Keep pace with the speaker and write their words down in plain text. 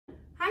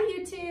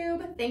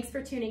YouTube. Thanks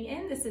for tuning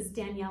in. This is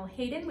Danielle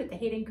Hayden with the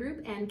Hayden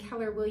Group and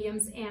Keller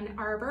Williams Ann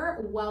Arbor.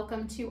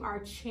 Welcome to our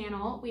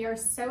channel. We are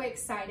so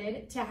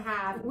excited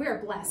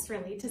we're blessed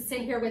really, to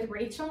sit here with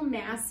Rachel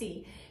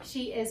Massey.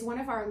 She is one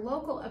of our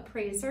local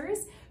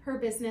appraisers. Her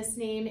business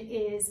name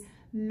is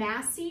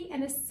Massey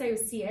and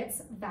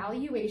Associates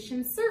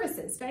Valuation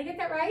Services. Did I get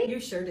that right? You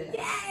sure did.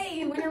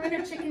 Yay! Winner,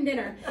 winner, chicken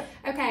dinner.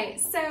 Okay,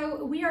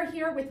 so we are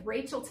here with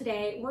Rachel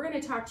today. We're going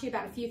to talk to you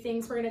about a few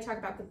things. We're going to talk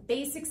about the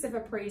basics of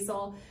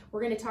appraisal.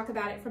 We're going to talk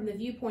about it from the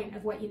viewpoint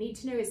of what you need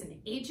to know as an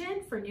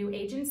agent, for new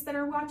agents that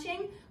are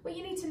watching, what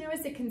you need to know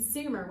as a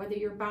consumer, whether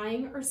you're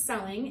buying or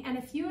selling, and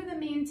a few of the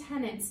main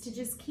tenets to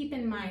just keep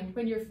in mind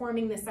when you're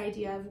forming this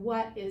idea of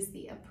what is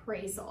the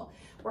appraisal.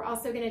 We're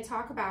also going to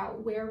talk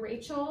about where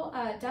Rachel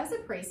does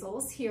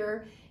appraisals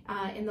here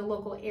in the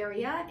local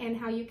area and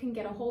how you can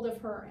get a hold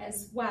of her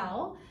as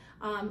well.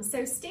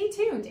 So stay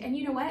tuned. And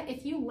you know what?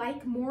 If you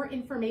like more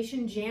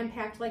information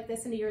jam-packed like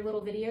this into your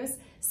little videos,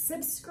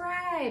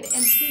 subscribe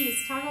and please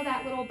toggle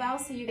that little bell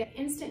so you get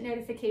instant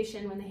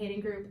notification when the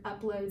Hayden Group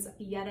uploads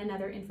yet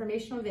another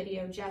informational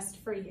video just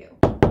for you.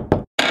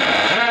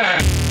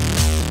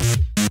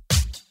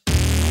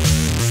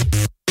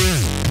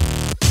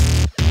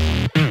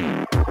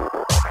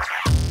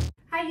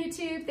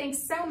 YouTube, thanks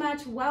so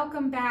much.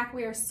 Welcome back.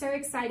 We are so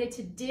excited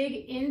to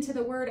dig into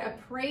the word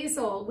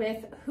appraisal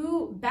with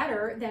who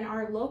better than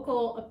our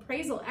local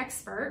appraisal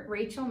expert,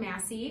 Rachel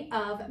Massey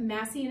of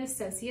Massey and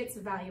Associates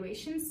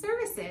Valuation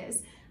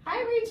Services.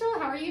 Hi, Rachel.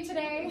 How are you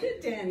today?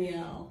 Good,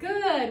 Danielle.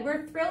 Good.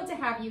 We're thrilled to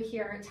have you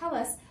here. Tell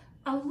us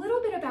a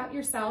little bit about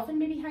yourself and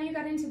maybe how you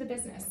got into the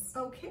business.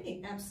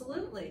 Okay,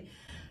 absolutely.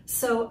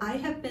 So I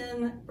have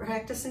been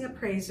practicing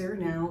appraiser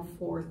now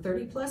for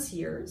 30 plus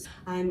years.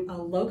 I'm a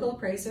local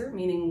appraiser,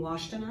 meaning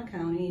Washtenaw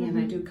County, and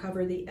I do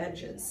cover the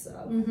edges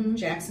of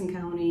Jackson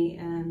County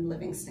and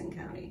Livingston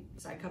County.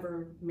 So I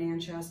cover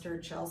Manchester,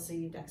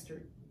 Chelsea,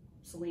 Dexter,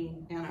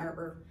 Saline, Ann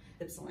Arbor,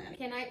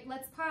 Ypsilanti.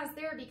 Let's pause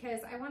there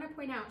because I want to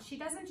point out she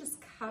doesn't just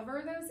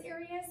cover those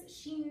areas,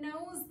 she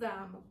knows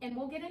them. And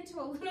we'll get into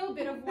a little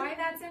bit of why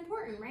that's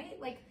important, right?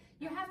 Like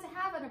you have to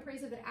have an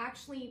appraiser that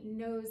actually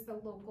knows the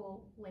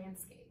local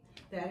landscape.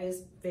 That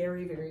is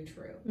very, very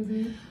true.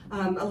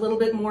 A little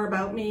bit more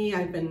about me.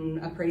 I've been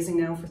appraising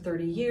now for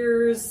 30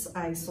 years.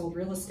 I sold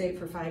real estate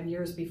for 5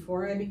 years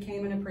before I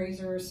became an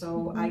appraiser,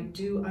 so I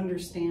do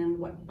understand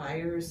what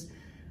buyers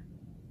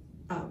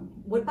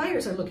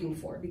are looking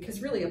for,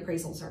 because really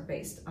appraisals are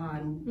based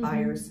on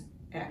buyers'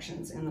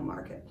 actions in the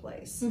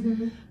marketplace.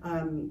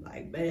 I'm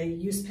a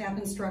USPAP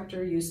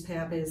instructor.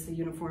 USPAP is the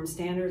Uniform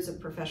Standards of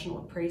Professional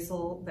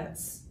Appraisal.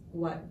 That's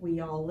what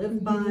we all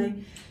live by.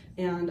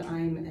 And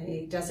I'm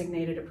a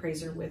designated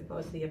appraiser with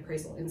both the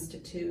Appraisal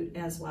Institute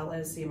as well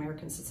as the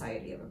American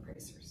Society of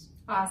Appraisers.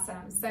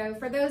 Awesome. So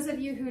for those of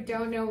you who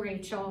don't know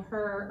Rachel,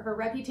 her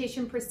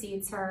reputation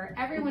precedes her.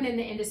 Everyone in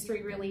the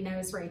industry really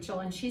knows Rachel,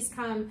 and she's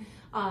come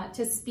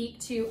to speak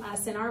to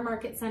us in our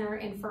market center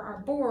and for our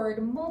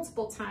board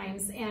multiple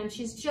times, and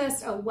she's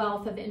just a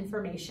wealth of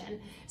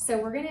information. So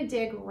we're going to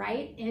dig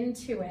right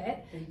into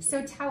it.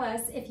 So tell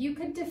us, if you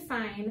could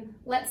define,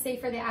 let's say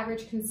for the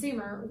average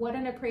consumer, what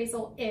an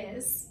appraisal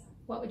is,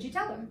 what would you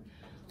tell them?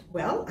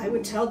 Well, I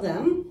would tell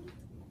them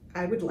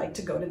I would like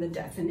to go to the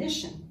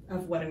definition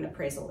of what an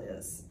appraisal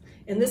is.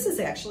 And this is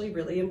actually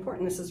really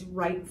important. This is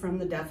right from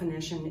the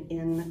definition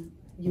in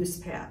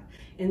USPAP.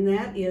 And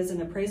that is,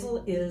 an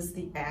appraisal is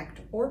the act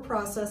or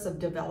process of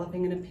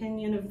developing an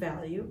opinion of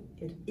value.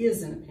 It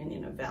is an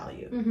opinion of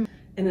value.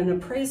 And an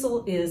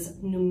appraisal is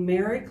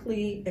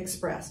numerically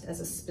expressed as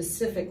a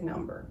specific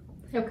number,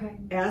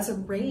 as a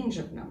range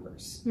of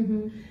numbers,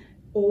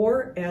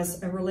 or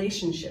as a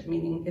relationship,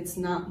 meaning it's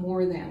not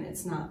more than,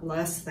 it's not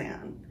less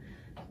than,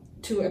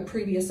 to a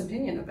previous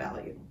opinion of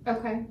value.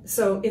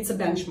 So it's a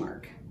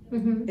benchmark,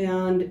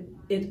 and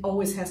it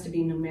always has to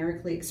be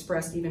numerically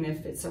expressed, even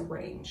if it's a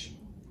range.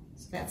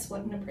 So that's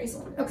what an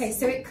appraisal is. Okay,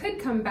 so it could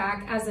come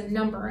back as a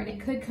number and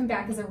it could come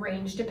back as a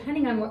range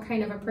depending on what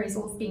kind of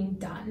appraisal is being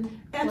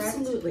done.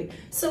 Absolutely.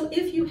 Correct? So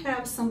if you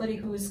have somebody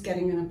who's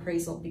getting an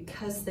appraisal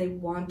because they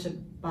want to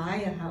buy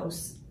a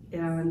house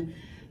and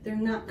they're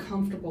not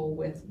comfortable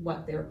with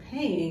what they're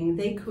paying,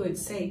 they could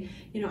say,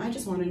 you know, I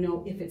just want to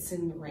know if it's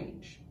in the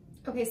range.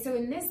 Okay, so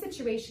in this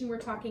situation, we're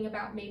talking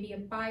about maybe a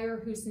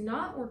buyer who's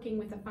not working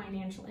with a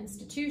financial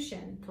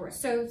institution. Correct.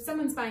 So if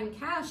someone's buying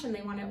cash and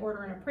they want to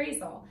order an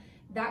appraisal,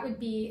 that would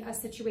be a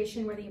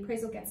situation where the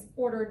appraisal gets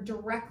ordered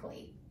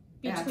directly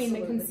between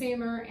the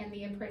consumer and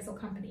the appraisal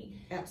company.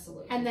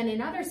 Absolutely. And then in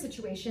other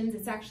situations,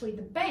 it's actually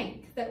the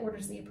bank that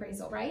orders the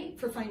appraisal, right?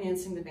 For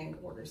financing, the bank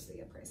orders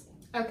the appraisal.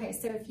 Okay,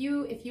 so if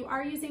you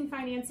are using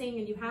financing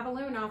and you have a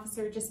loan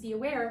officer, just be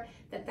aware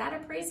that that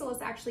appraisal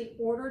is actually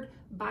ordered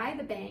by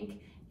the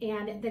bank,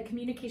 and the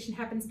communication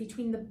happens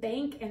between the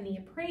bank and the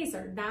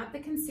appraiser, not the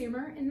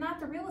consumer and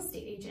not the real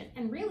estate agent.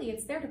 And really,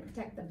 it's there to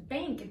protect the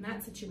bank in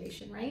that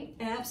situation, right?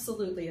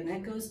 Absolutely, and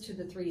that goes to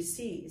the 3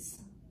 C's,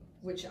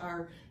 which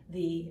are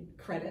the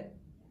credit,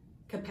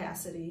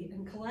 capacity,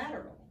 and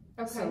collateral.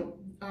 So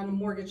on a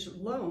mortgage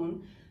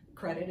loan,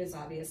 credit is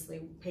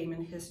obviously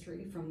payment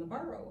history from the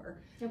borrower.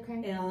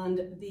 Okay.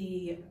 And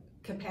the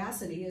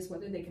capacity is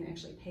whether they can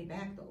actually pay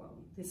back the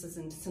loan. This is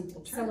in simple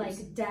terms. So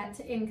like debt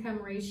to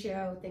income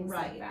ratio, things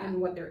like that. Right,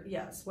 and what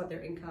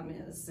their income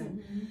is.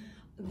 And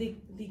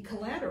the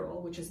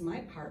collateral, which is my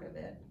part of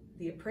it,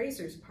 the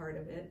appraiser's part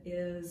of it,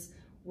 is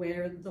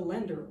where the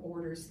lender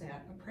orders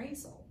that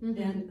appraisal.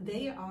 And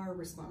they are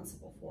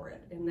responsible for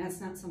it. And that's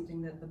not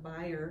something that the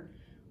buyer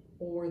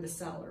or the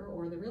seller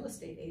or the real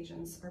estate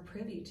agents are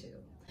privy to.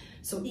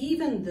 So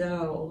even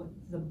though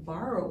the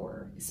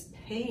borrower is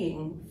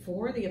paying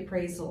for the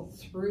appraisal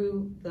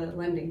through the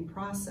lending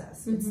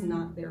process, it's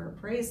not their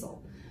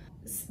appraisal,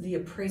 the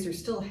appraiser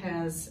still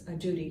has a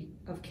duty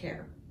of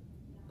care,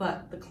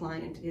 but the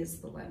client is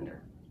the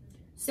lender.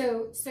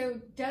 So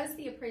does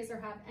the appraiser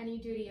have any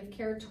duty of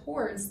care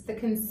towards the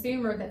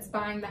consumer that's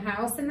buying the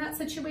house in that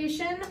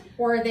situation?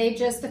 Or are they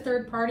just a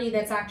third party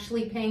that's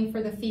actually paying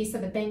for the fee so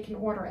the bank can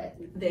order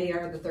it? They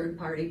are the third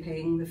party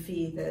paying the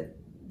fee. That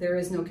there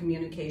is no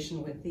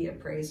communication with the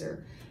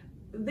appraiser.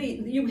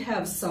 You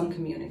have some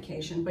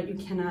communication, but you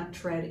cannot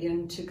tread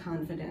into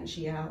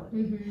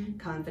confidentiality.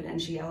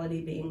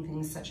 Confidentiality being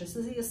things such as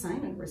the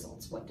assignment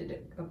results. What did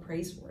it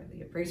appraise for?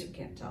 The appraiser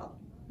can't tell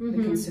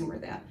the consumer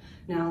that.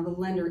 Now the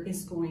lender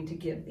is going to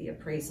give the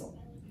appraisal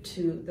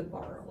to the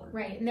borrower.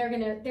 Right, and they're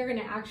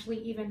gonna actually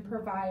even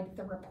provide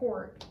the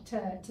report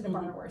to the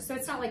borrower. So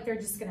it's not like they're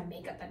just gonna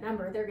make up a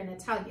number, they're gonna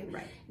tell you.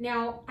 Right.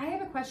 Now, I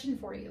have a question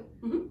for you.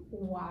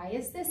 Why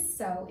is this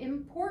so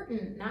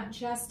important, not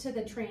just to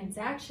the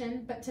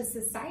transaction, but to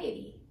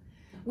society?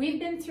 We've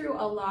been through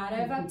a lot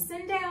of ups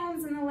and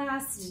downs in the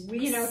last,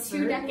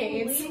 2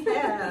 decades.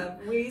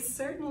 We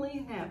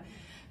certainly have.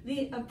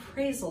 The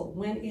appraisal,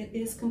 when it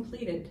is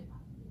completed,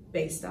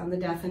 based on the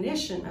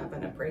definition of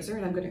an appraiser,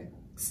 and I'm going to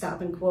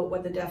stop and quote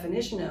what the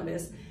definition of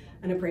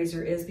an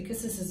appraiser is,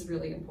 because this is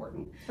really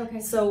important.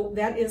 Okay. So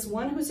that is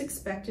one who's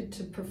expected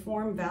to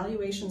perform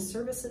valuation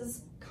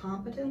services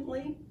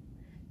competently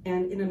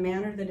and in a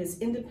manner that is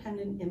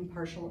independent,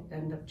 impartial,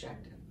 and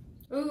objective.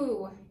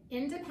 Ooh,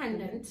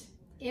 independent,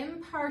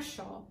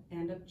 impartial,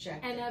 and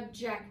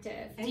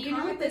objective. Do you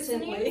know what this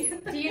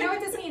means? Do you know what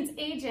this means?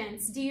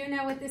 Agents, do you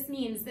know what this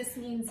means? This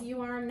means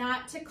you are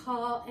not to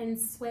call and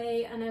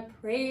sway an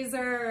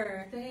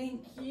appraiser.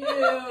 Thank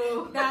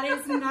you. That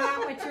is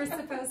not what you're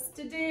supposed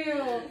to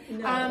do.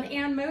 No.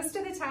 And most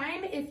of the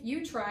time, if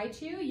you try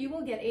to, you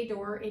will get a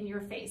door in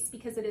your face,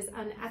 because it is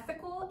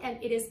unethical and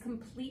it is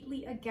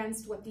completely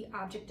against what the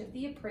object of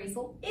the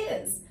appraisal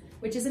is,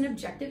 which is an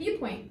objective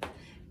viewpoint.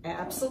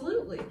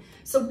 Absolutely.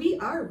 So we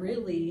are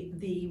really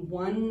the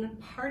one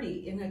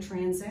party in a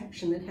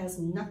transaction that has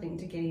nothing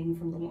to gain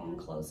from the loan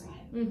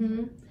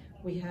closing.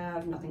 We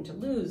have nothing to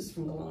lose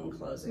from the loan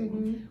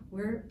closing.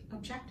 We're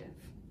objective.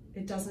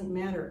 It doesn't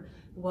matter.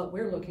 What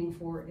we're looking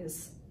for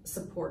is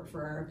support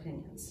for our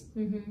opinions.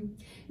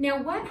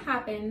 Now, what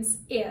happens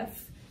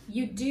if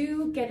you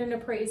do get an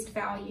appraised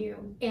value?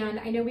 And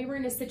I know we were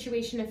in a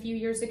situation a few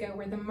years ago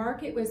where the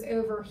market was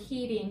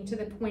overheating to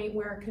the point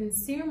where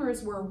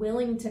consumers were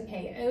willing to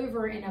pay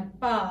over and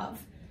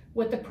above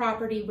what the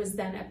property was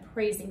then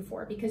appraising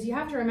for. Because you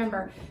have to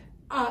remember,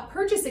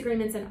 purchase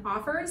agreements and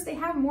offers, they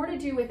have more to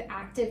do with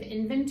active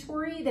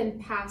inventory than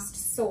past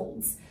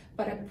solds.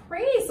 But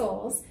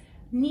appraisals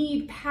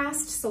need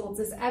past solds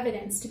as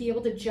evidence to be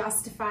able to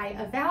justify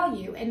a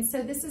value. And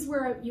so this is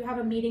where you have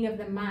a meeting of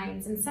the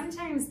minds, and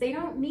sometimes they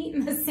don't meet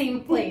in the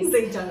same place.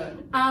 They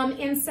don't.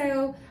 And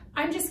so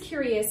I'm just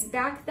curious,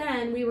 back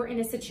then we were in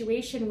a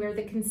situation where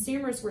the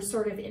consumers were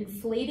sort of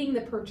inflating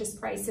the purchase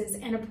prices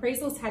and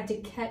appraisals had to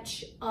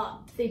catch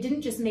up. They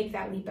didn't just make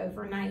that leap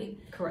overnight.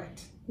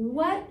 Correct.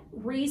 What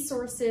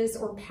resources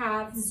or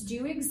paths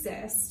do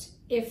exist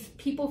if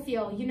people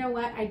feel, you know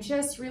what, I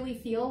just really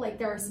feel like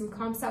there are some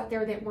comps out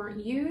there that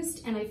weren't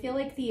used, and I feel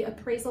like the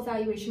appraisal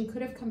valuation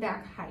could have come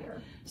back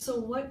higher? So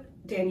what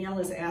Danielle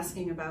is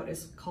asking about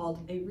is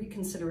called a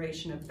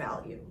reconsideration of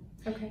value.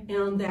 Okay.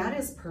 And that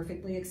is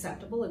perfectly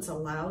acceptable. It's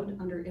allowed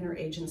under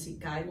interagency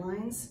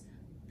guidelines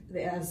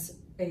as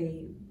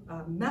a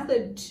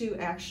method to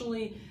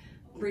actually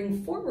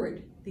bring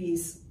forward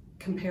these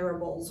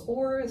comparables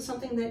or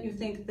something that you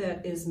think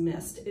that is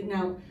missed.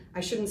 Now,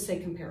 I shouldn't say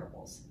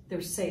comparables.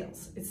 They're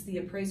sales. It's the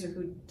appraiser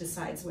who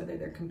decides whether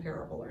they're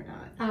comparable or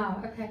not.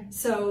 Oh, okay.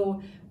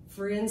 So,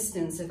 for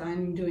instance, if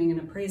I'm doing an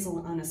appraisal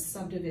on a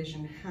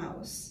subdivision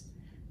house,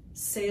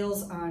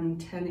 sales on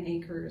 10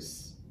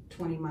 acres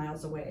 20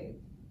 miles away,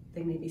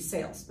 they may be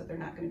sales, but they're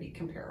not going to be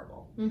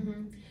comparable.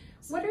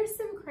 What are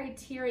some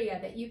criteria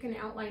that you can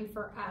outline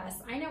for us?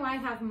 I know I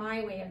have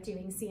my way of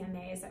doing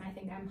CMAs, and I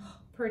think I'm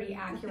pretty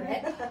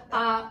accurate.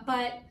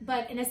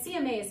 But in a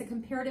CMA, it's a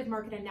comparative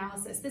market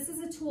analysis. This is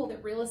a tool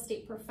that real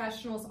estate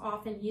professionals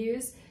often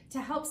use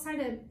to help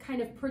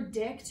kind of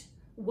predict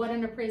what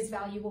an appraised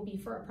value will be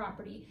for a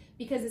property,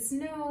 because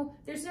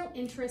there's no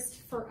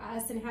interest for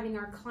us in having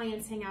our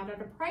clients hang out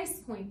at a price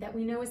point that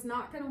we know is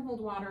not going to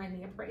hold water in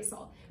the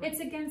appraisal. It's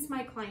against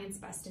my client's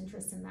best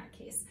interest in that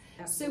case.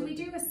 Absolutely.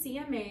 So we do a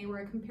CMA, or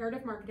a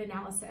comparative market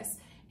analysis,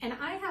 and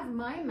I have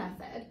my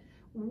method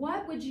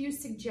What would you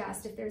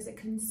suggest if there's a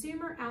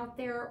consumer out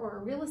there or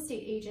a real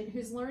estate agent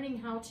who's learning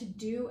how to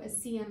do a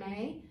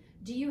CMA?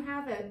 Do you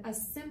have a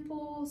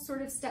simple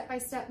sort of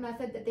step-by-step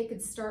method that they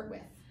could start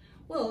with?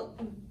 Well,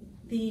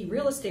 the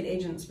real estate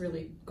agent's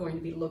really going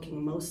to be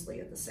looking mostly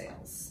at the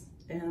sales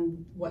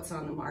and what's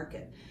on the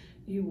market.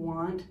 You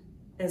want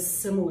as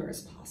similar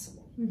as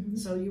possible. Mm-hmm.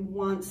 So you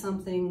want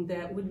something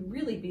that would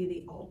really be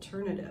the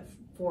alternative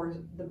for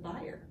the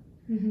buyer.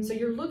 Mm-hmm. So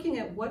you're looking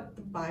at what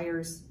the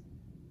buyer's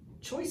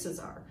choices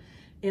are.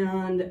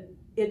 And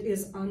it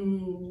is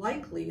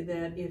unlikely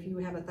that if you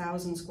have a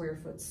 1,000 square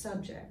foot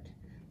subject,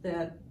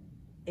 that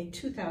a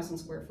 2,000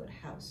 square foot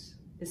house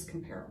is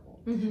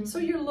comparable. Mm-hmm. So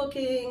you're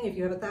looking, if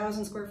you have a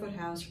 1,000 square foot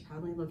house, you're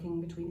probably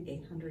looking between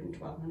 800 and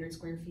 1,200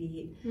 square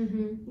feet.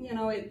 Mm-hmm. You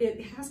know,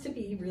 it has to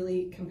be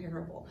really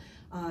comparable.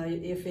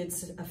 If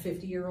it's a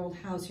 50-year-old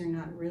house, you're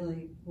not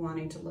really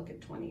wanting to look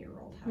at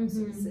 20-year-old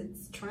houses. Mm-hmm.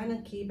 It's trying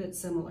to keep it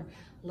similar.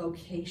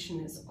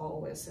 Location is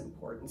always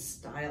important.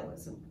 Style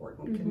is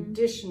important. Mm-hmm.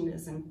 Condition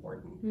is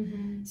important.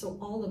 Mm-hmm. So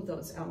all of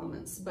those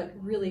elements, but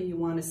really you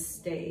want to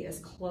stay as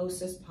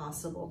close as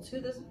possible to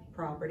the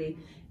property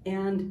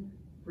and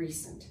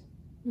recent.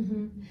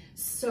 Mm-hmm.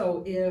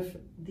 So if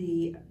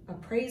the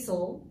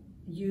appraisal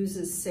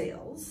uses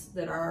sales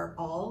that are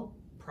all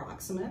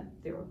proximate,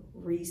 they're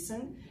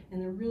recent,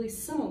 and they're really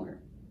similar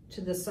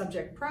to the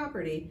subject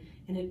property,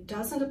 and it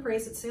doesn't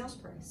appraise at sales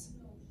price,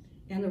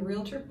 and the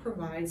realtor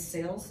provides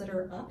sales that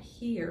are up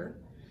here,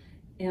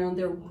 and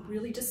they're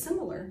really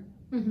dissimilar,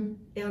 mm-hmm.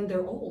 and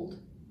they're old,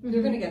 mm-hmm.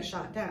 they're going to get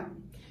shot down.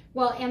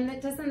 Well, and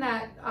doesn't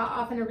that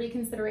often a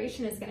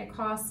reconsideration is going to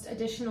cost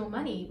additional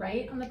money,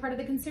 right, on the part of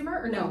the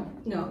consumer, or no?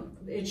 No,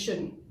 it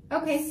shouldn't.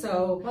 Okay,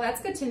 so well,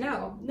 that's good to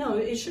know. No,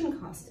 it shouldn't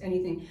cost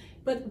anything.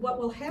 But what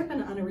will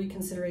happen on a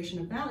reconsideration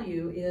of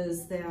value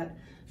is that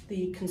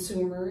the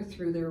consumer,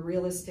 through their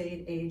real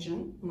estate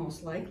agent,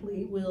 most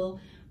likely,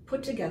 will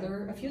put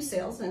together a few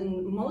sales,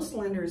 and most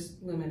lenders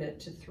limit it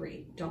to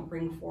 3. Don't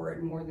bring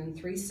forward more than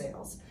 3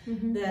 sales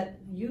mm-hmm. that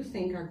you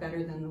think are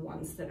better than the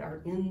ones that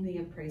are in the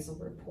appraisal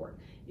report.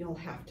 You'll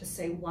have to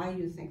say why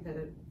you think that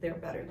they're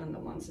better than the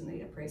ones in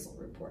the appraisal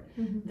report.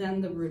 Mm-hmm.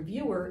 Then the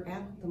reviewer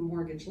at the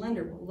mortgage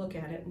lender will look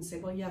at it and say,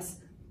 well, yes,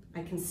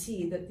 I can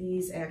see that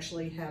these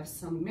actually have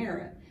some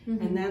merit,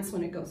 mm-hmm. and that's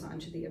when it goes on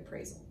to the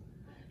appraisal.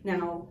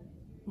 Now,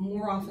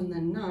 more often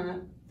than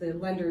not, the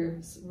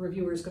lender's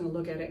reviewer is going to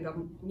look at it and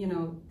go, you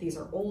know, these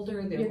are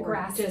older, they're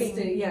more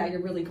distant, yeah,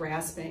 you're really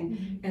grasping,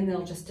 mm-hmm. and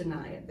they'll just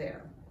deny it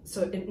there.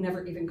 So it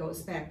never even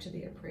goes back to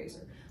the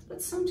appraiser.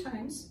 But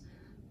sometimes,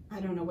 I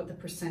don't know what the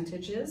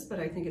percentage is, but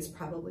I think it's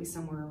probably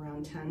somewhere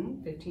around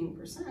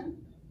 10-15%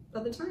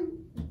 of the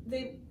time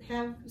they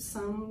have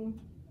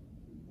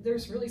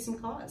there's really some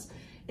cause.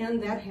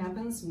 And that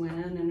happens when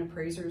an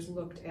appraiser's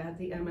looked at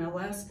the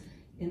MLS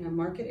in a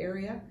market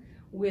area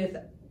with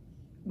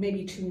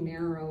maybe too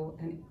narrow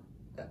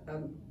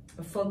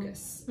a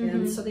focus, mm-hmm.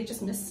 and so they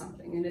just miss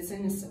something, and it's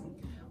innocent.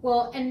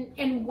 Well,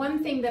 and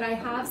one thing that I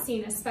have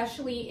seen,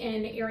 especially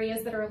in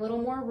areas that are a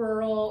little more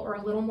rural or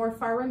a little more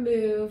far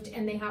removed,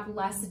 and they have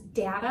less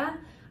data,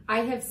 I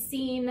have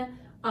seen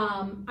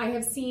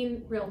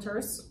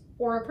realtors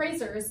or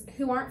appraisers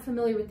who aren't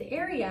familiar with the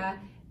area.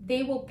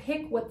 They will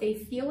pick what they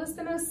feel is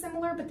the most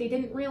similar, but they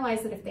didn't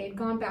realize that if they had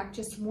gone back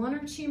just 1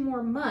 or 2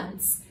 more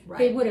months, right.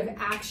 they would have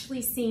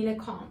actually seen a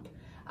comp.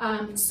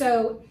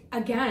 So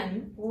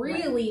again,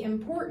 really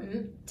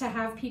important to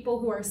have people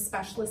who are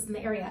specialists in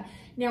the area.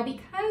 Now,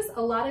 because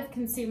a lot of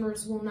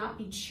consumers will not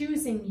be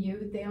choosing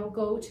you, they'll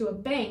go to a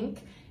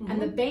bank, mm-hmm.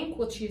 and the bank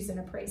will choose an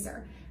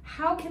appraiser.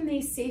 How can they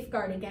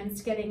safeguard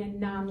against getting a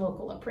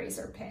non-local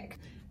appraiser pick?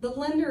 The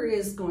lender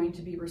is going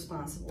to be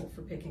responsible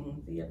for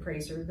picking the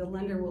appraiser. The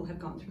lender will have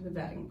gone through the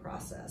vetting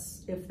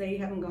process. If they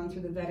haven't gone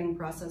through the vetting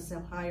process,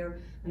 they'll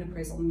hire an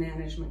appraisal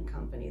management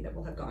company that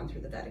will have gone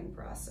through the vetting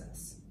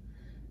process.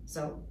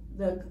 So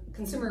the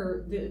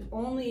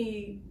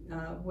only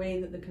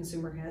way that the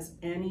consumer has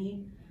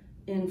any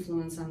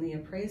influence on the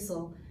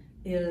appraisal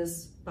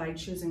is by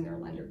choosing their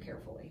lender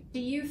carefully. Do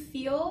you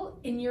feel,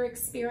 in your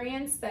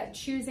experience, that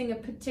choosing a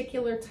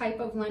particular type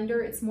of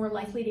lender, it's more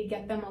likely to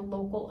get them a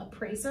local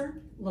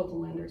appraiser?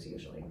 Local lenders,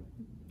 usually.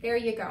 There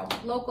you go,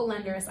 local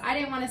lenders. I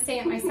didn't want to say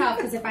it myself,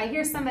 because if I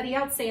hear somebody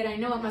else say it, I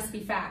know it must be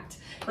fact,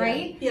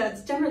 right? Yeah,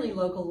 it's generally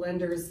local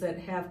lenders that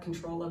have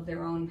control of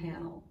their own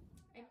panel.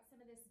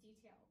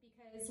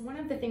 One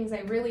of the things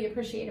I really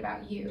appreciate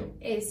about you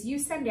is you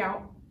send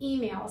out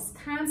emails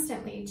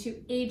constantly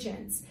to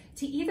agents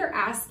to either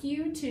ask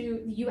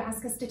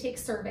us to take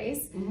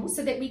surveys, mm-hmm.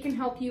 so that we can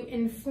help you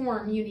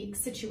inform unique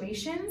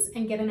situations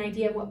and get an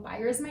idea of what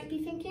buyers might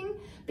be thinking,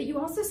 but you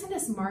also send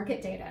us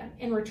market data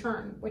in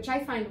return, which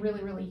I find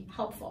really, really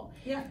helpful.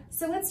 Yeah.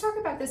 So let's talk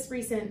about this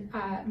recent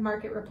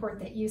market report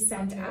that you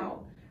sent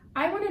out.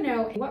 I want to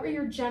know, what were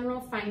your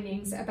general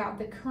findings about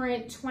the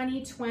current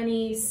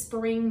 2020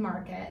 spring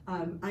market?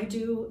 I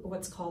do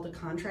what's called a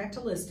contract to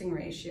listing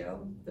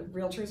ratio. The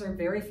realtors are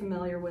very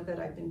familiar with it.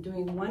 I've been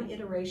doing one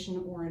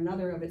iteration or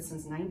another of it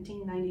since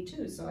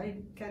 1992, so I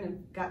kind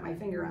of got my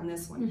finger on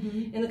this one.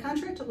 Mm-hmm. And the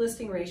contract to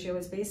listing ratio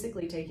is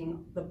basically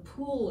taking the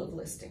pool of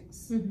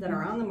listings Mm-hmm. that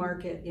are on the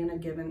market in a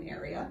given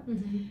area.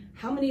 Mm-hmm.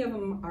 How many of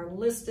them are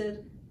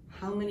listed?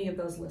 How many of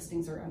those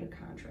listings are under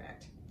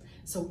contract?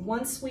 So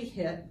once we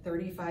hit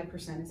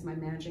 35% is my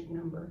magic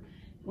number.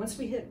 Once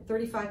we hit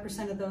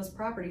 35% of those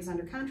properties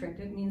under contract,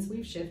 it means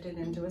we've shifted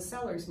into a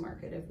seller's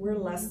market. If we're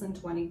less than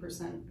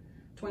 20%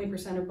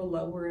 or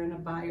below, we're in a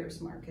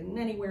buyer's market. And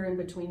anywhere in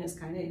between is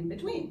kind of in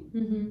between.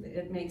 Mm-hmm.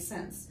 It makes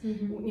sense.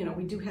 Mm-hmm. You know,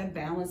 we do have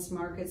balanced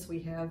markets.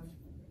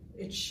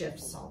 It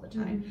shifts all the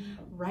time.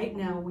 Mm-hmm. Right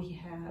now we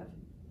have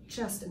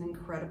just an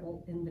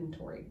incredible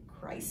inventory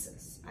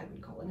crisis. I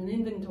would call it an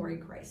inventory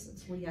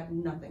crisis. We have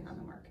nothing on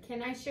the market.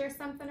 Can I share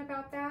something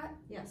about that?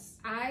 Yes.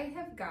 I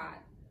have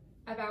got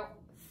about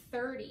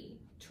 30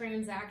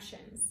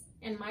 transactions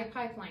in my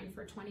pipeline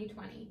for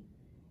 2020,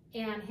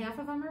 and half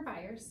of them are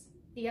buyers,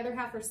 the other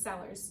half are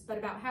sellers, but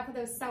about half of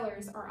those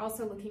sellers are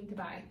also looking to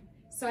buy.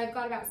 So I've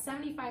got about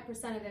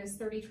 75% of those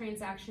 30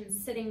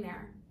 transactions sitting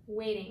there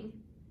waiting,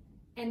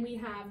 and we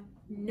have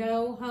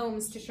no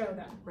homes to show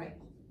them. Right.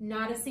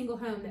 Not a single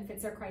home that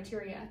fits our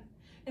criteria.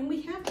 And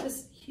we have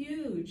this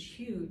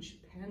huge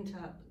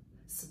pent-up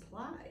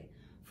supply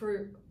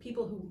for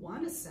people who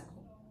want to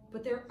sell,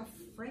 but they're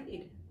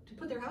afraid to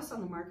put their house on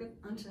the market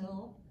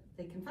until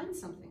they can find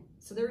something.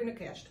 So they're in a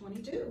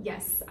catch-22.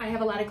 Yes, I have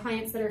a lot of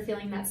clients that are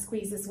feeling that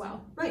squeeze as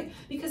well. Right,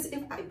 because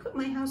if I put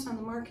my house on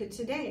the market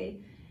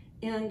today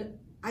and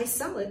I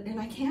sell it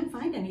and I can't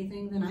find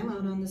anything, then I'm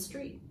out on the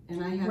street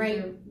and I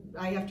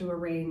have to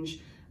arrange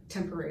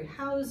temporary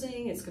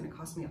housing. It's going to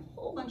cost me a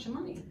whole bunch of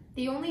money.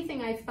 The only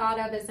thing I've thought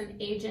of as an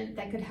agent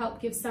that could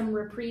help give some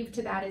reprieve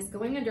to that is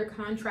going under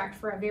contract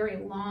for a very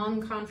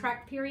long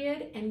contract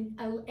period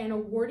and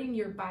awarding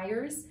your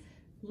buyers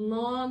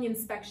long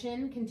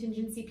inspection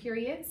contingency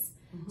periods,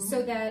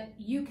 so that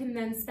you can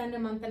then spend a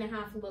month and a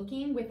half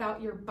looking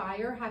without your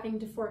buyer having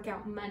to fork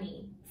out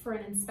money for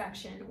an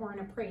inspection or an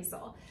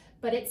appraisal.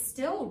 But it's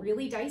still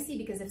really dicey,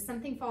 because if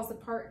something falls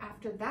apart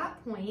after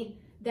that point,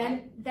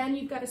 then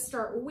you've got to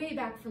start way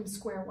back from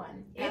square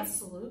one.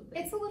 Absolutely.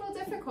 It's a little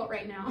difficult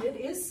right now. It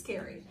is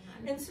scary.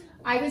 And so,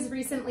 I was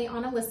recently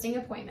on a listing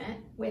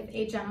appointment with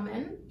a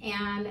gentleman,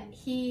 and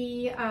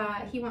he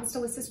wants to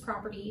list his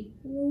property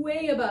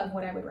way above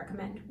what I would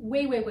recommend.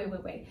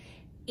 Way.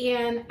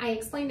 And I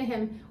explained to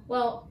him,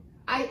 well,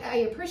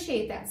 I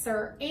appreciate that,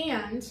 sir,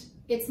 and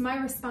it's my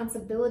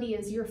responsibility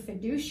as your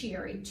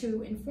fiduciary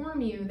to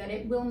inform you that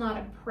it will not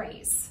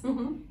appraise.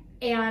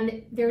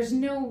 And there's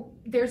no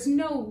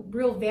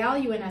real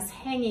value in us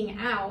hanging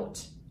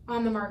out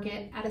on the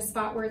market at a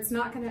spot where it's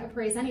not going to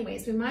appraise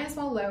anyways. We might as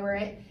well lower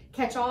it,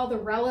 catch all the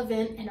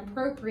relevant and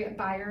appropriate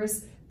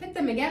buyers, pit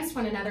them against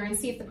one another, and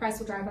see if the price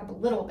will drive up a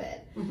little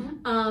bit.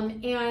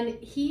 And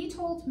he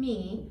told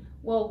me,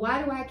 well,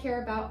 why do I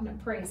care about an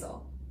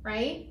appraisal,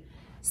 right?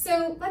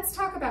 So let's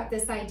talk about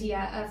this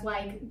idea of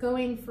like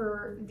going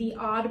for the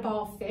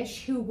oddball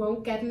fish who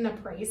won't get an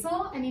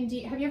appraisal. I mean,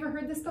 have you ever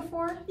heard this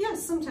before?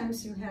 yes,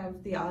 sometimes you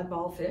have the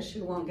oddball fish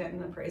who won't get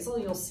an appraisal.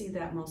 You'll see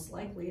that most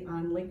likely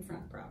on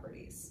lakefront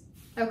properties.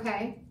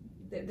 Okay.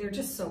 They're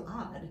just so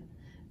odd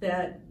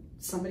that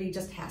somebody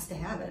just has to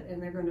have it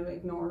and they're going to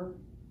ignore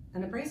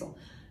an appraisal.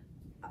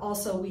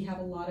 Also, we have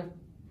a lot of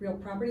real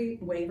property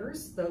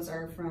waivers. Those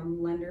are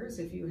from lenders.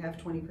 If you have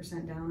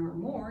 20% down or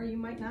more, you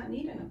might not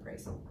need an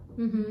appraisal.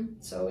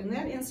 So in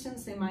that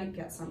instance, they might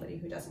get somebody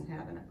who doesn't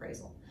have an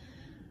appraisal.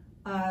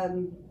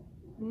 The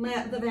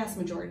vast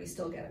majority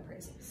still get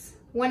appraisals.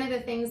 One of the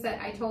things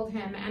that I told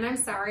him, and I'm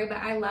sorry, but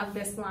I love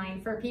this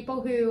line for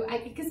people who,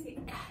 because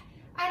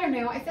I don't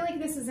know, I feel like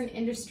this is an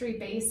industry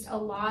based a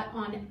lot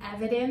on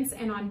evidence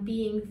and on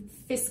being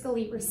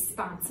fiscally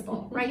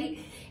responsible, right?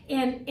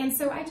 And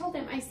so I told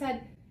him, I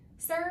said,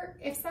 sir,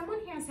 if someone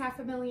has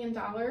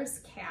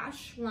 $500,000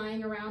 cash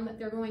lying around that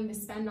they're going to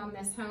spend on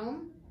this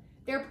home,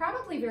 they're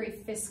probably very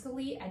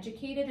fiscally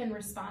educated and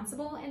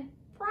responsible, and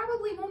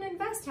probably won't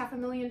invest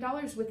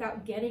 $500,000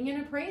 without getting an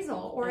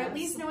appraisal, or at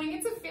least knowing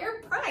it's a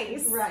fair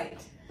price. Right.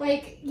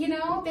 Like, you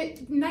know,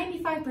 that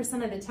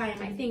 95% of the time,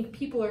 I think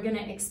people are going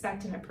to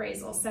expect an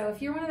appraisal. So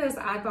if you're one of those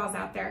oddballs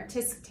out there,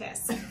 tisk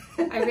tisk.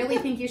 I really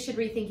think you should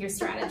rethink your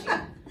strategy.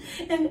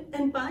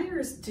 And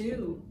buyers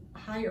do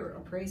hire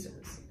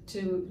appraisers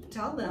to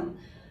tell them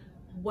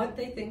what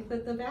they think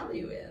that the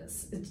value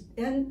is.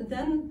 And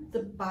then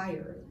the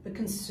buyer, the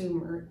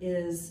consumer,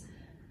 is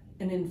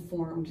an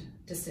informed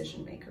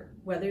decision maker.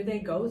 Whether they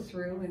go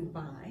through and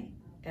buy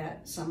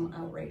at some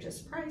outrageous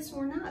price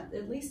or not,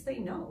 at least they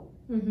know.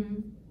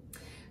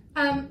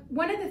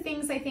 One of the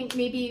things I think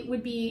maybe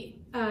would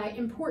be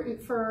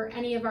important for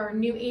any of our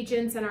new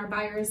agents and our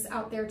buyers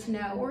out there to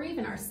know, or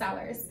even our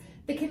sellers,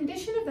 the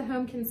condition of the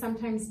home can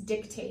sometimes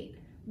dictate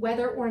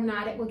whether or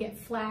not it will get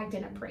flagged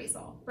in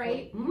appraisal,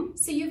 right? Mm-hmm.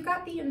 So you've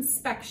got the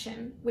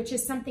inspection, which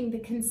is something the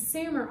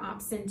consumer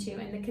opts into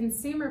and the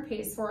consumer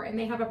pays for, and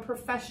they have a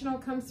professional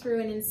come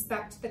through and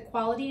inspect the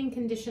quality and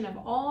condition of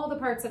all the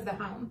parts of the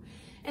home.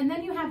 And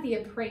then you have the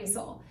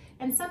appraisal,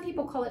 and some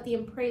people call it the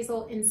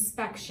appraisal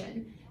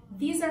inspection.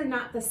 These are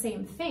not the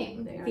same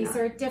thing. These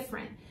are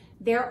different.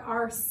 There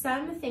are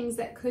some things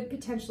that could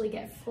potentially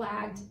get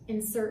flagged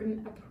in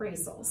certain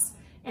appraisals.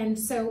 And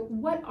so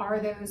what are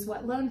those?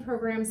 What loan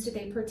programs do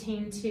they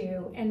pertain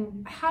to?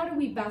 And how do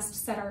we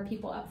best set our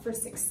people up for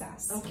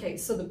success? Okay,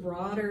 so the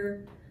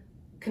broader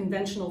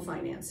conventional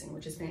financing,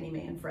 which is Fannie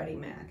Mae and Freddie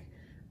Mac,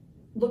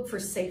 look for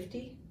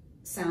safety,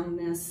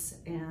 soundness,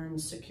 and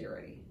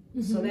security.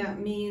 Mm-hmm. So that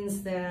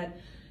means that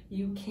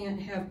you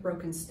can't have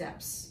broken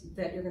steps,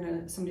 that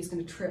somebody's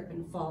gonna trip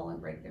and fall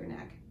and break their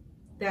neck.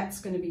 That's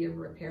gonna be a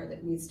repair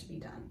that needs to be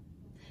done.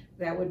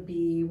 That would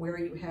be where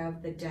you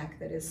have the deck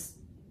that is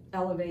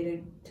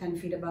elevated 10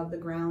 feet above the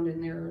ground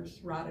and there's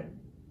rotted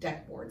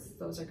deck boards.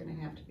 Those are going to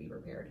have to be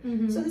repaired.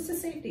 Mm-hmm. So this is a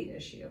safety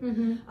issue.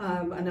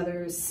 Mm-hmm.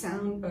 Another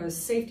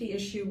safety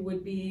issue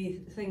would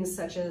be things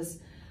such as,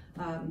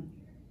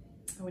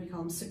 what do you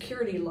call them,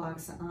 security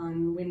locks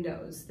on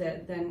windows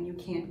that then you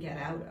can't get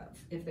out of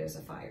if there's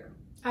a fire.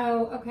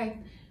 Oh, okay.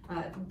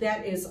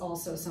 That is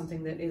also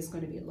something that is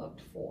going to be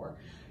looked for.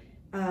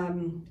 A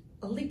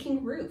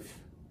leaking roof.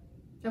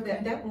 Okay.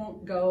 That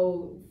won't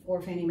go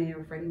for Fannie Mae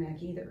or Freddie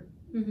Mac either.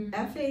 Mm-hmm.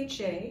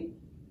 FHA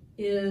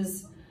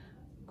is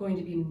going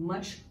to be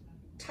much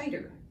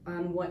tighter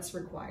on what's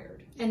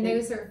required. And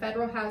those are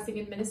Federal Housing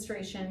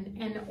Administration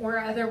and, or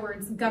other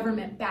words,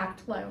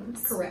 government-backed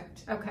loans.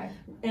 Correct. Okay.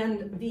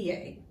 And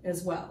VA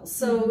as well.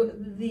 So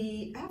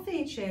the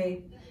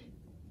FHA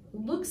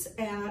looks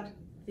at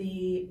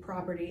the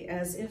property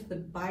as if the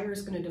buyer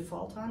is going to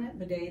default on it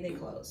the day they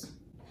close.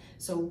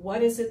 So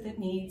what is it that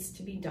needs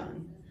to be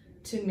done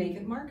to make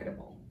it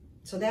marketable?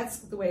 So that's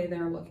the way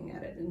they're looking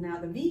at it. And now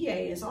the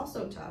VA is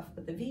also tough,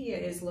 but the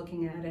VA is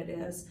looking at it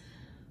as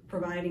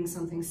providing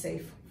something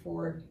safe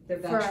for their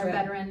veteran. For our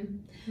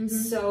veteran. Mm-hmm.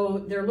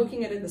 So they're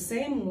looking at it the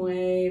same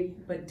way,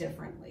 but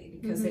differently,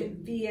 because the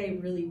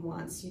VA really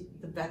wants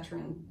the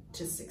veteran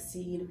to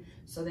succeed,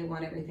 so they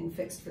want everything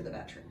fixed for the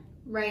veteran.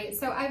 Right.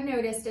 So I've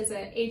noticed as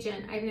an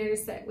agent, I've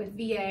noticed that with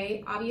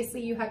VA,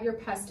 obviously you have your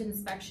pest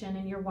inspection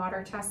and your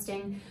water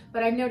testing,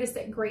 but I've noticed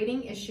that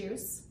grading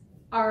issues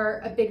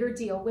are a bigger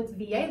deal with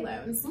VA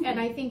loans. Mm-hmm. And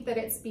I think that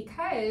it's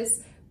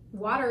because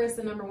water is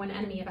the #1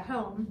 enemy of a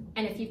home.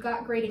 And if you've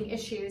got grading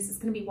issues, it's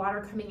going to be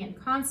water coming in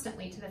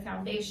constantly to the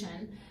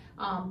foundation.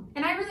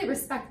 And I really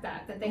respect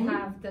that they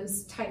have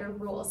those tighter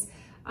rules.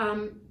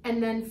 And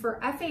then for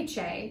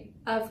FHA,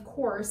 of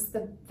course,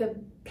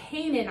 the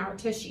pain in our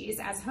tissues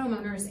as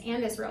homeowners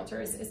and as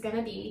realtors is going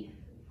to be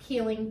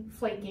peeling,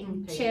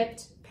 flaking,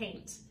 chipped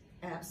paint.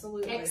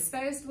 Absolutely.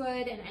 Exposed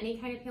wood and any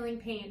kind of peeling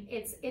paint.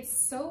 It's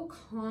so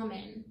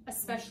common,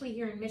 especially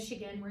here in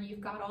Michigan where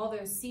you've got all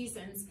those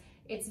seasons.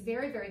 It's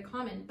very, very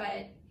common,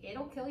 but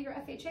it'll kill your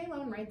FHA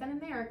loan right then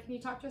and there. Can you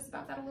talk to us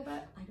about that a little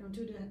bit? I don't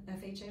do the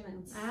FHA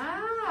loans.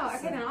 Oh,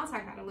 okay, then I'll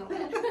talk about it a little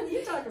bit.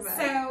 You talk about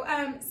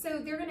it.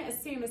 So they're going to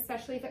assume,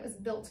 especially if it was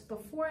built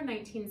before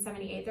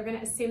 1978, they're going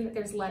to assume that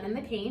there's lead in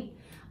the paint.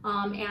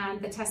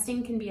 And the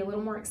testing can be a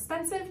little more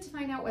expensive to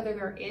find out whether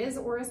there is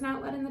or is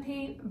not lead in the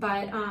paint,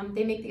 but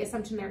they make the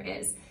assumption there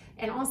is.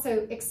 And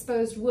also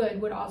exposed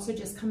wood would also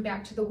just come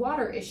back to the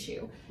water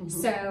issue. Mm-hmm.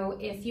 So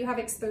if you have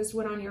exposed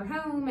wood on your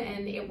home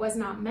and it was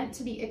not meant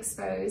to be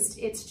exposed,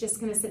 it's just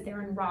going to sit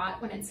there and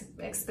rot when it's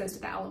exposed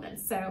to the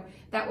elements. So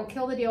that will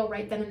kill the deal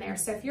right then and there.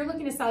 So if you're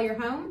looking to sell your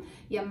home,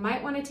 you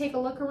might want to take a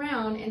look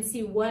around and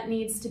see what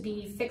needs to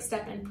be fixed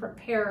up and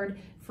prepared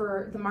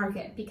for the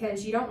market,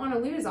 because you don't want to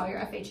lose all your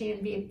FHA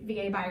and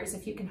VA buyers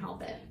if you can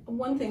help it.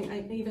 One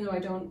thing, even though I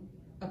don't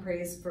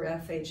appraise for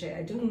FHA,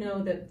 I do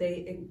know that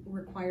they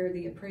require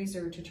the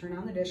appraiser to turn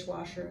on the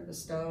dishwasher, the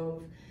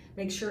stove,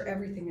 make sure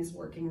everything is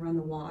working, run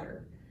the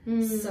water.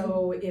 Mm-hmm.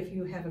 So if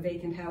you have a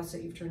vacant house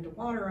that you've turned the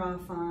water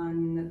off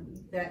on,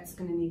 that's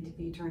going to need to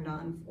be turned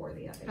on for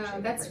the FHA. Oh,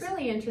 that's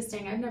really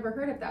interesting. I've never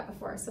heard of that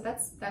before, so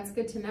that's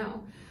good to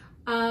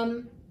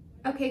know.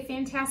 Okay,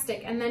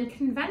 fantastic. And then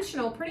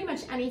conventional, pretty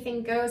much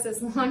anything goes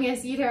as long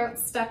as you don't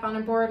step on a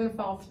board and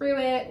fall through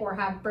it or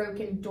have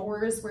broken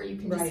doors where you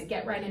can just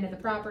get right into the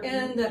property.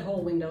 And that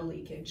whole window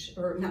leakage,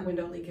 or not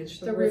window leakage,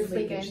 the roof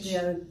leakage.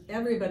 Yeah,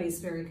 everybody's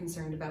very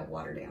concerned about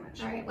water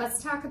damage. All right,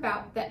 let's talk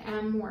about the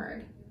M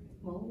word.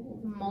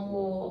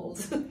 Mold.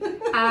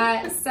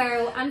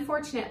 So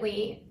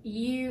unfortunately,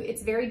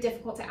 it's very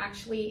difficult to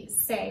actually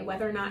say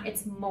whether or not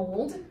it's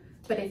mold.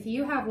 But if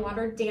you have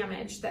water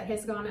damage that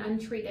has gone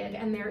untreated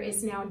and there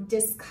is now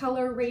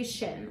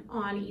discoloration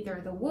on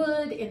either the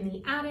wood, in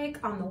the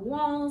attic, on the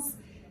walls,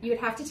 you would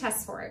have to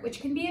test for it,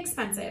 which can be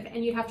expensive,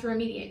 and you'd have to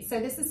remediate.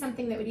 So this is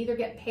something that would either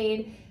get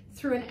paid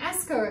through an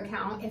escrow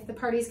account if the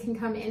parties can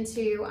come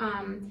into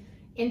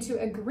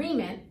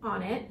agreement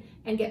on it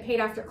and get paid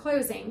after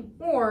closing,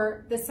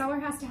 or the seller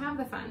has to have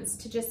the funds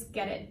to just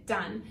get it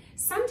done.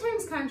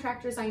 Sometimes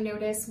contractors, I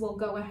notice, will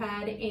go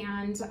ahead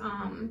and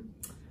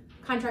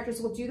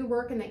contractors will do the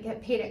work and they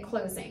get paid at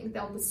closing.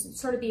 They'll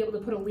sort of be able to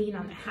put a lien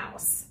on the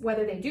house.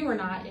 Whether they do or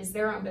not is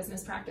their own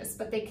business practice,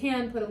 but they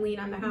can put a lien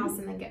on the house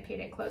and then get paid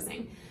at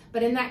closing.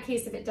 But in that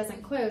case, if it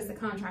doesn't close, the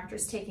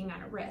contractor's taking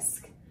on a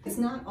risk. It's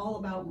not all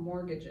about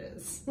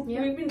mortgages. Yep,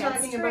 We've been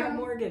talking true. about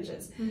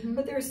mortgages,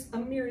 but there's a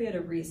myriad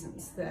of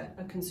reasons that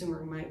a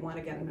consumer might want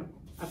to get an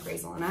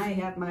appraisal, and I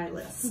have my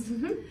list.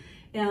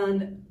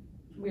 And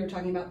we were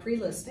talking about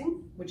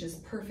pre-listing, which is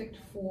perfect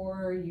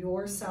for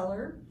your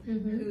seller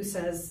who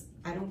says,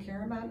 I don't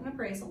care about an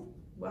appraisal.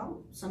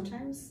 Well,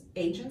 sometimes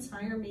agents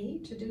hire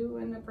me to do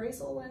an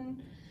appraisal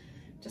and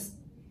just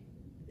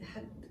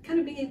kind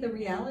of be the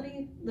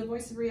reality, the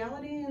voice of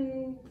reality,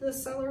 and the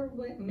seller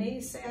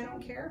may say, I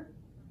don't care.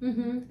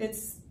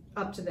 It's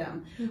up to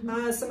them.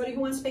 Somebody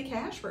who wants to pay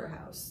cash for a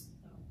house,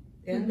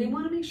 and they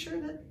want to make sure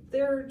that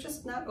they're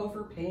just not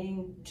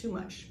overpaying too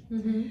much.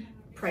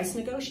 Price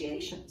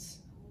negotiations.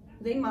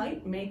 They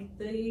might make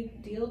the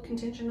deal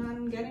contingent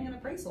on getting an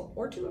appraisal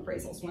or two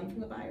appraisals, one from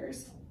the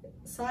buyer's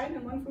side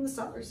and one from the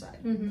seller's side.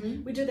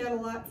 We do that a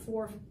lot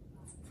for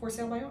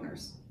sale by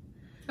owners.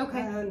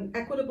 Okay.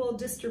 Equitable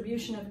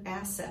distribution of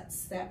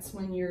assets. That's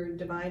when you're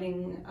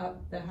dividing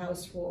up the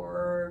house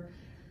for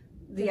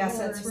the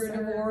assets for a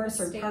divorce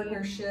or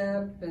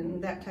partnership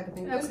and that type of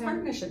thing. There's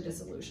partnership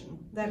dissolution.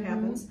 That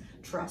happens.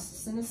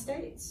 Trusts and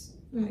estates.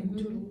 I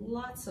do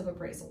lots of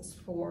appraisals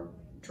for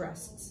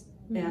trusts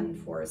and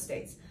for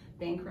estates.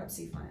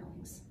 Bankruptcy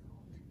filings,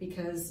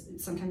 because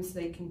sometimes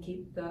they can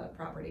keep the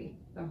property,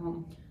 the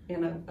home,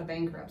 in a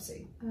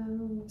bankruptcy.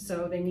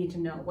 So they need to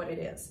know what it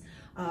is.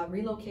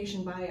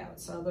 Relocation buyout.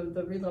 So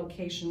the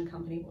relocation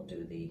company will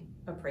do the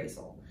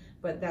appraisal.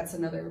 But that's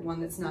another one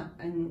that's not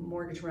in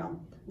mortgage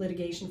realm.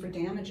 Litigation for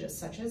damages,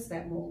 such as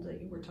that mold that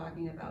you were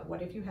talking about.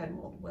 What if you had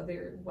mold? What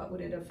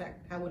would it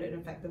affect? How would it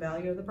affect the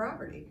value of the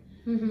property?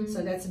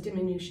 So that's a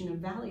diminution of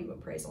value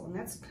appraisal, and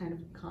that's kind of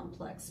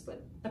complex.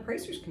 But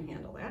appraisers can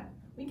handle that.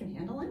 We can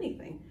handle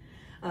anything.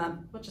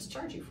 We'll just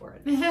charge you for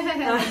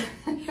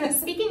it.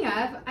 Speaking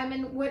of, I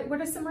mean,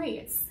 what are some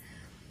rates?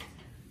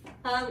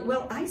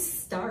 Well, I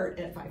start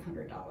at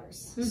 $500,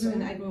 so,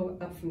 and I go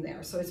up from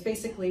there. So it's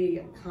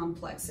basically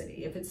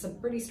complexity. If it's a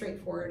pretty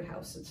straightforward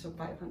house, it's a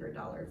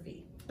 $500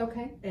 fee.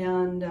 Okay.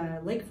 And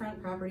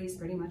lakefront properties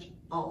pretty much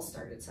all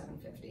start at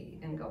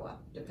 $750 and go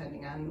up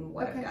depending on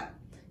what I've got.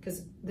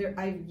 Because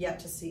I've yet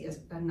to see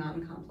a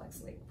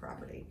non-complex lake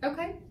property.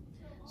 Okay.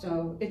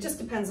 So it just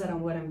depends on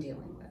what I'm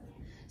dealing with.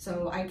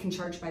 So I can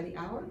charge by the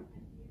hour,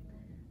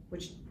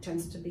 which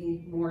tends to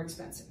be more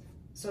expensive.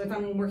 So if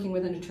I'm working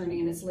with an attorney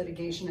and it's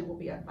litigation, it will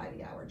be a by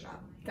the hour job.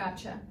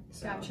 Gotcha.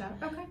 So, gotcha.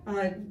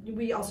 Okay.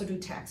 We also do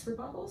tax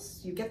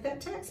rebuttals. You get that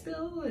tax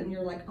bill and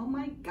you're like, oh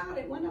my God,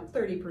 it went up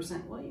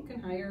 30%. Well, you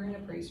can hire an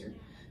appraiser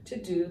to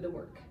do the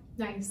work.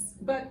 Nice.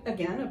 But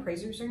again,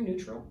 appraisers are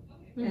neutral.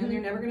 And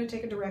they're never going to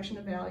take a direction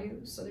of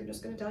value, so they're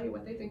just going to tell you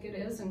what they think it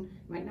is, and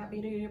it might not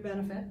be to your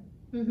benefit.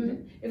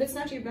 If it's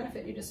not to your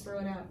benefit, you just throw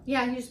it out.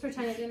 Yeah, you just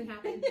pretend it didn't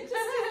happen.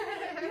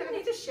 You don't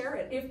need to share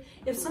it.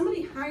 If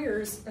somebody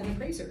hires an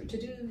appraiser to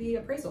do the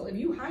appraisal, if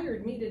you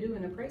hired me to do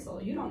an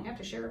appraisal, you don't have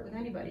to share it with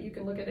anybody. You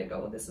can look at it,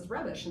 go, this is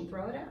rubbish, and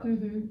throw it out.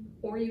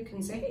 Or you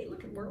can say, hey,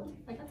 look at world,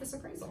 I got this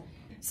appraisal.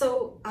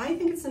 So I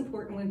think it's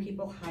important when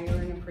people hire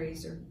an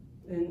appraiser,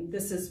 and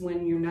this is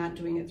when you're not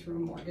doing it through a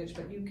mortgage,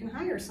 but you can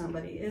hire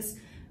somebody, is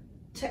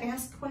to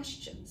ask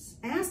questions.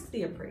 Ask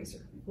the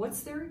appraiser,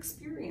 what's their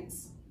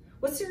experience?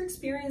 What's their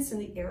experience in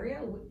the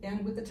area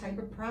and with the type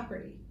of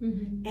property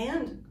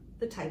and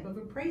the type of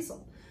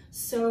appraisal?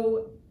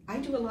 So I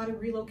do a lot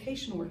of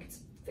relocation work.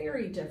 It's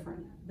very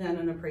different than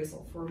an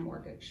appraisal for a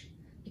mortgage,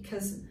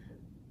 because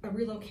a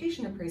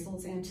relocation appraisal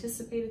is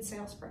anticipated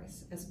sales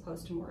price as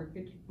opposed to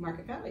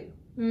market value.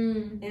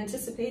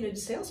 Anticipated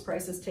sales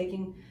price is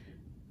taking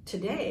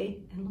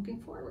today and looking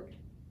forward.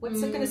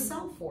 What's it going to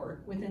sell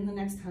for within the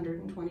next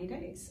 120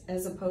 days,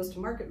 as opposed to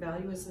market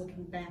value is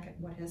looking back at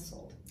what has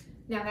sold.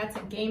 Now that's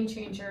a game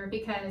changer,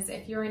 because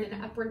if you're in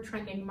an upward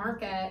trending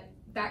market,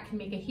 that can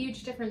make a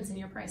huge difference in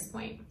your price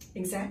point.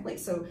 Exactly.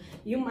 So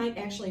you might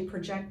actually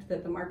project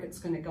that the market's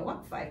going to go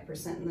up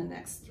 5% in the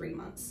next 3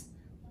 months.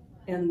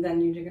 And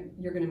then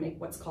you're going to make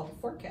what's called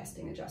a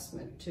forecasting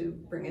adjustment to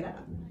bring it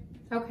up.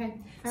 Okay.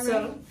 All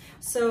right.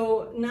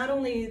 So not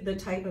only the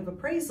type of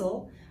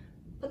appraisal,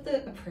 but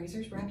the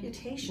appraiser's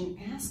reputation.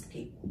 Ask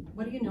people,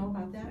 what do you know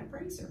about that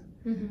appraiser?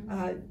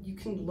 You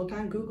can look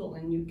on Google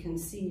and you can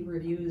see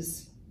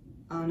reviews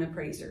on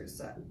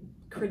appraisers.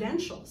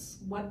 Credentials,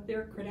 what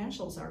their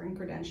credentials are. And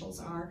credentials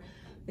are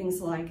things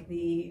like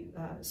the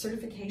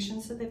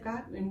certifications that they've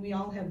got. And we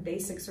all have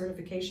basic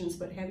certifications,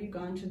 but have you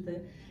gone to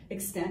the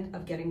extent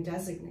of getting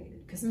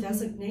designated? Because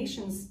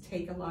designations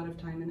take a lot of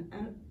time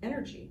and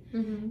energy.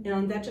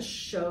 And that just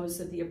shows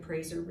that the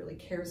appraiser really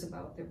cares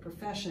about their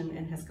profession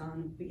and has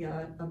gone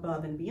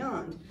above and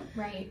beyond.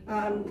 Right.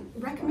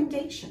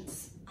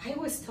 Recommendations. I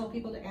always tell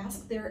people to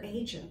ask their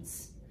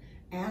agents,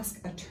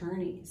 ask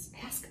attorneys,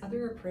 ask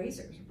other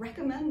appraisers.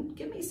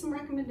 Give me some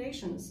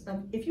recommendations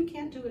of, if you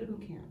can't do it, who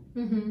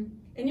can?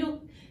 And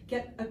you'll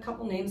get a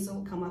couple names that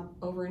will come up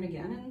over and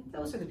again, and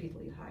those are the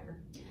people you hire.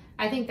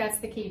 I think that's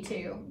the key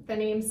too. The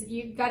names,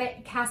 you've got to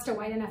cast a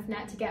wide enough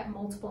net to get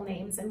multiple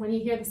names. And when you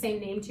hear the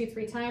same name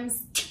 2-3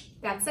 times,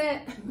 that's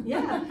it.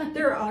 Yeah,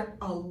 there are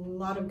a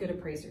lot of good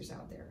appraisers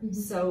out there. Mm-hmm.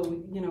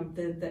 So, you know,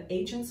 the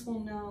agents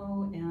will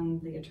know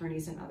and the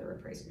attorneys and other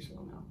appraisers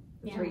will know.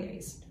 Yeah. 3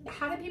 A's.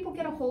 How do people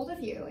get a hold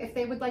of you if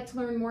they would like to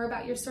learn more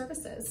about your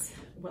services?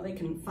 Well, they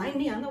can find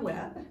me on the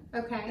web.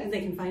 Okay. And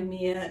they can find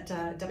me at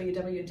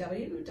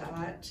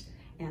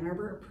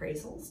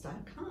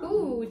www.AnnArborAppraisals.com.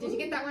 Ooh, did you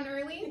get that one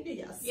early?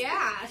 Yes.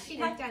 Yeah, she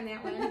hopped on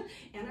that one.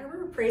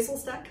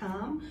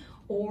 AnnArborAppraisals.com,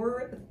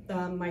 or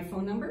my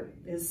phone number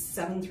is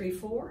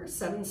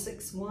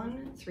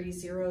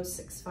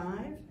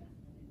 734-761-3065.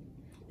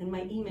 And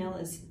my email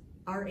is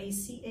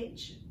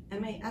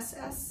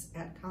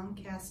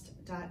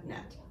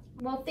rachmass@comcast.net.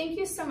 Well, thank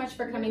you so much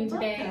for coming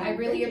today. welcome. I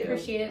really Thank you.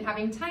 appreciated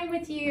having time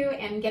with you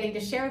and getting to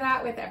share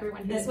that with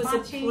everyone who's It was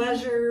watching. a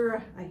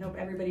pleasure. I hope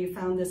everybody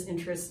found this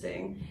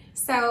interesting.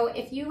 So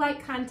if you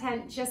like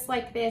content just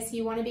like this,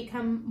 you want to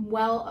become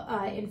well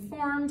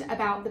informed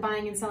about the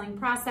buying and selling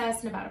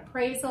process and about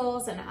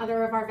appraisals and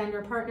other of our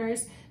vendor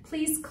partners,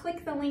 please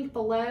click the link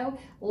below,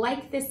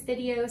 like this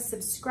video,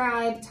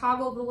 subscribe,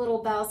 toggle the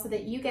little bell so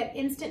that you get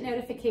instant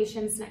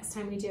notifications next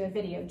time we do a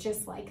video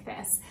just like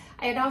this.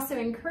 I'd also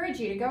encourage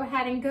you to go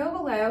ahead and go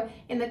below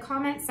in the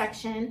comment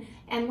section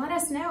and let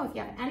us know if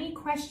you have any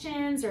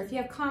questions or if you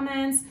have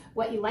comments,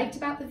 what you liked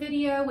about the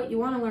video, what you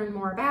want to learn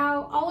more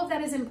about. All of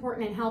that is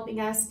important in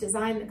helping us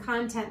design the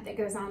content that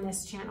goes on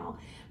this channel.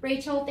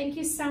 Rachel, thank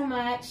you so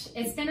much.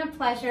 It's been a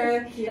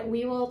pleasure.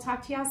 We will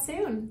talk to y'all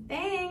soon.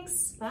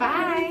 Thanks.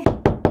 Bye.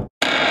 Bye.